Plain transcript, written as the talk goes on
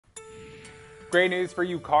Great news for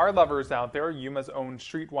you car lovers out there. Yuma's own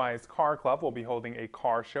Streetwise Car Club will be holding a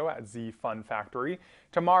car show at Z Fun Factory.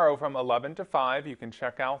 Tomorrow from 11 to 5, you can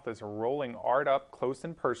check out this rolling art up close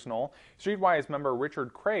and personal. Streetwise member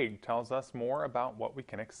Richard Craig tells us more about what we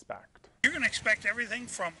can expect. You're going to expect everything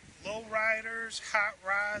from low riders, hot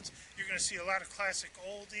rods. You're going to see a lot of classic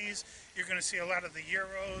oldies. You're going to see a lot of the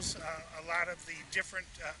Euros, a lot of the different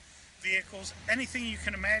vehicles. Anything you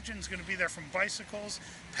can imagine is going to be there, from bicycles,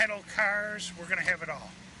 pedal cars. We're going to have it all.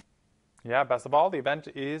 Yeah, best of all, the event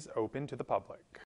is open to the public.